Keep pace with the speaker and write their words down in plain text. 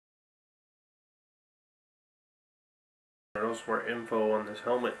Some more info on this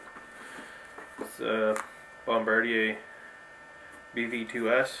helmet. It's Bombardier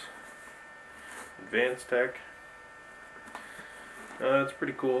BV2S Advanced Tech. It's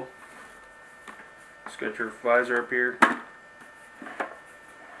pretty cool. It's got your visor up here,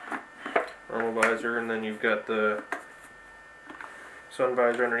 normal visor, and then you've got the sun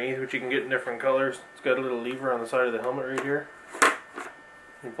visor underneath, which you can get in different colors. It's got a little lever on the side of the helmet right here.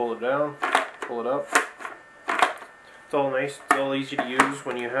 You pull it down, pull it up. It's all nice, it's all easy to use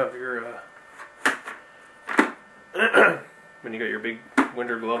when you have your when you got your big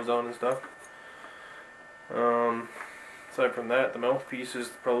winter gloves on and stuff. Aside from that, the mouthpiece is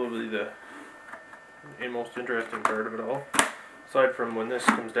probably the most interesting part of it all. Aside from when this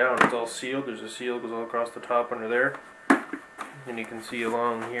comes down, it's all sealed. There's a seal that goes all across the top under there, and you can see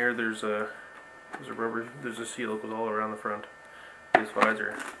along here there's a seal that goes all around the front of this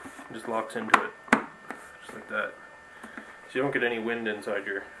visor. It just locks into it, just like that. So you don't get any wind inside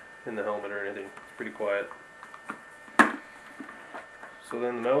in the helmet or anything. It's pretty quiet. So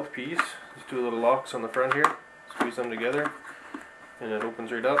then the mouthpiece, these two little locks on the front here, squeeze them together and it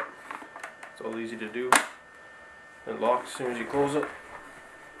opens right up. It's all easy to do. It locks as soon as you close it.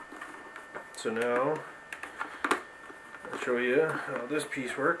 So now I'll show you how this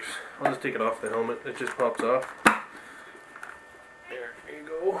piece works. I'll just take it off the helmet. It just pops off. There you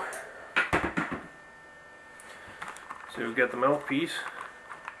go. So we've got the mouthpiece.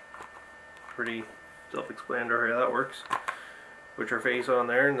 Pretty self-explanatory how that works. Put your face on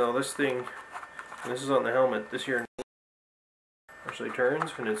there. Now this thing, this is on the helmet, this here actually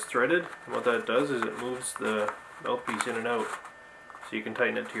turns and it's threaded, and what that does is it moves the mouthpiece in and out so you can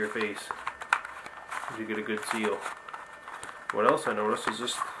tighten it to your face and you get a good seal. What else I noticed is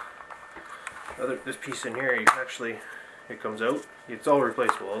this piece in here, you can actually, it comes out, it's all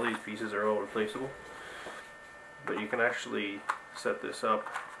replaceable, all these pieces are all replaceable, but you can actually set this up,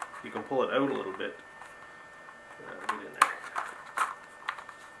 you can pull it out a little bit. Get in there.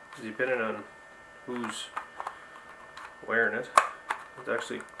 Depending on who's wearing it, it's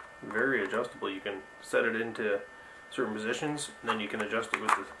actually very adjustable. You can set it into certain positions, and then you can adjust it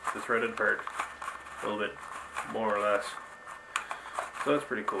with the threaded part a little bit more or less. So that's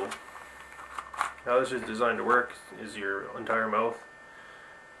pretty cool. How this is designed to work is your entire mouth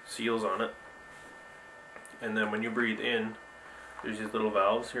seals on it, and then when you breathe in, there's these little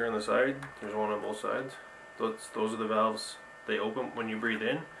valves here on the side. There's one on both sides. Those are the valves. They open when you breathe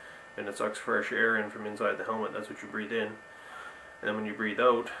in, and it sucks fresh air in from inside the helmet. That's what you breathe in. And then when you breathe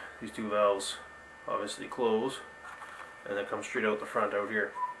out, these two valves obviously close, and it comes straight out the front out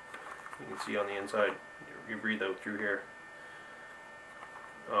here. You can see on the inside, you breathe out through here.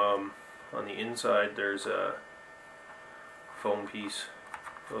 On the inside there's a foam piece.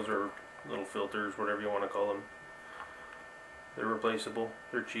 Those are little filters, whatever you want to call them. They're replaceable,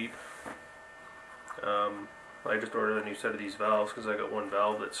 they're cheap. I just ordered a new set of these valves because I got one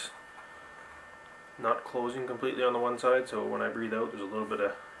valve that's not closing completely on the one side, so when I breathe out there's a little bit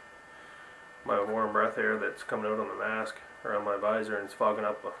of my warm breath air that's coming out on the mask or on my visor, and it's fogging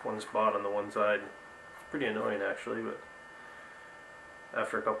up one spot on the one side. It's pretty annoying actually, but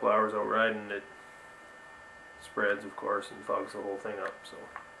after a couple hours out riding it spreads of course and fogs the whole thing up. So,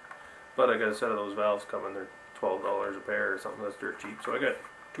 but I got a set of those valves coming. They're $12 a pair or something. That's dirt cheap, so I got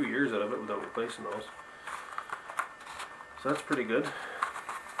 2 years out of it without replacing those. So that's pretty good.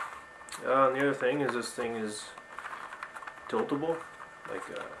 And the other thing is this thing is tiltable. Like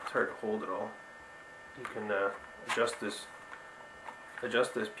it's hard to hold it all. You can adjust this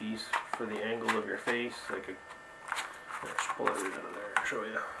piece for the angle of your face. Like let's pull it right out of there and show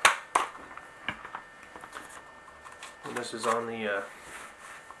you. And this is on the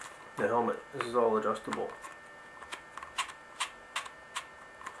helmet. This is all adjustable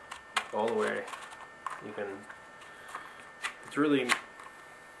all the way. You can. It's really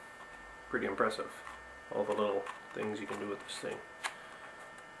pretty impressive, all the little things you can do with this thing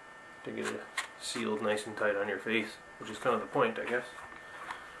to get it sealed nice and tight on your face, which is kind of the point, I guess.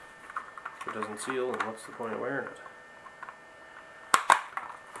 If it doesn't seal, then what's the point of wearing it?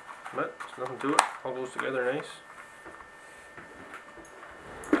 But there's nothing to it, all goes together nice.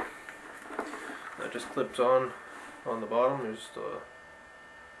 That just clips on the bottom. There's just a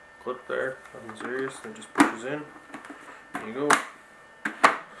clip there, nothing serious, and it just pushes in. There you go.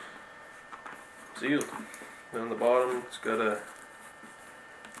 Sealed. Then on the bottom it's got a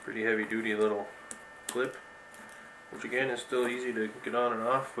pretty heavy duty little clip, which again is still easy to get on and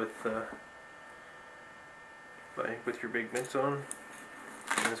off with your big mitts on.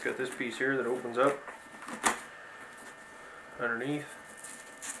 And it's got this piece here that opens up underneath.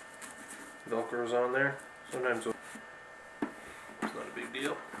 Velcro's on there. Sometimes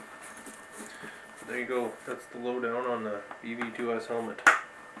deal. There you go. That's the lowdown on the BV2S helmet.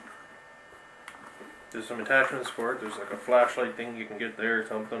 There's some attachments for it. There's like a flashlight thing you can get there or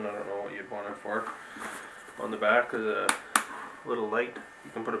something. I don't know what you'd want it for. On the back there's a little light.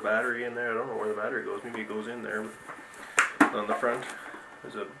 You can put a battery in there. I don't know where the battery goes. Maybe it goes in there. But on the front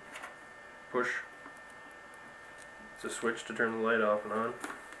there's a push. It's a switch to turn the light off and on.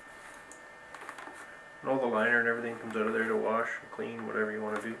 And all the liner and everything comes out of there to wash, clean, whatever you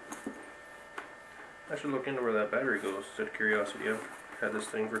want to do. I should look into where that battery goes, just out of curiosity. I've had this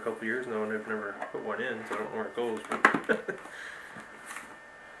thing for a couple of years now and I've never put one in, so I don't know where it goes.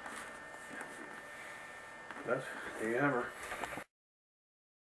 But there you have her.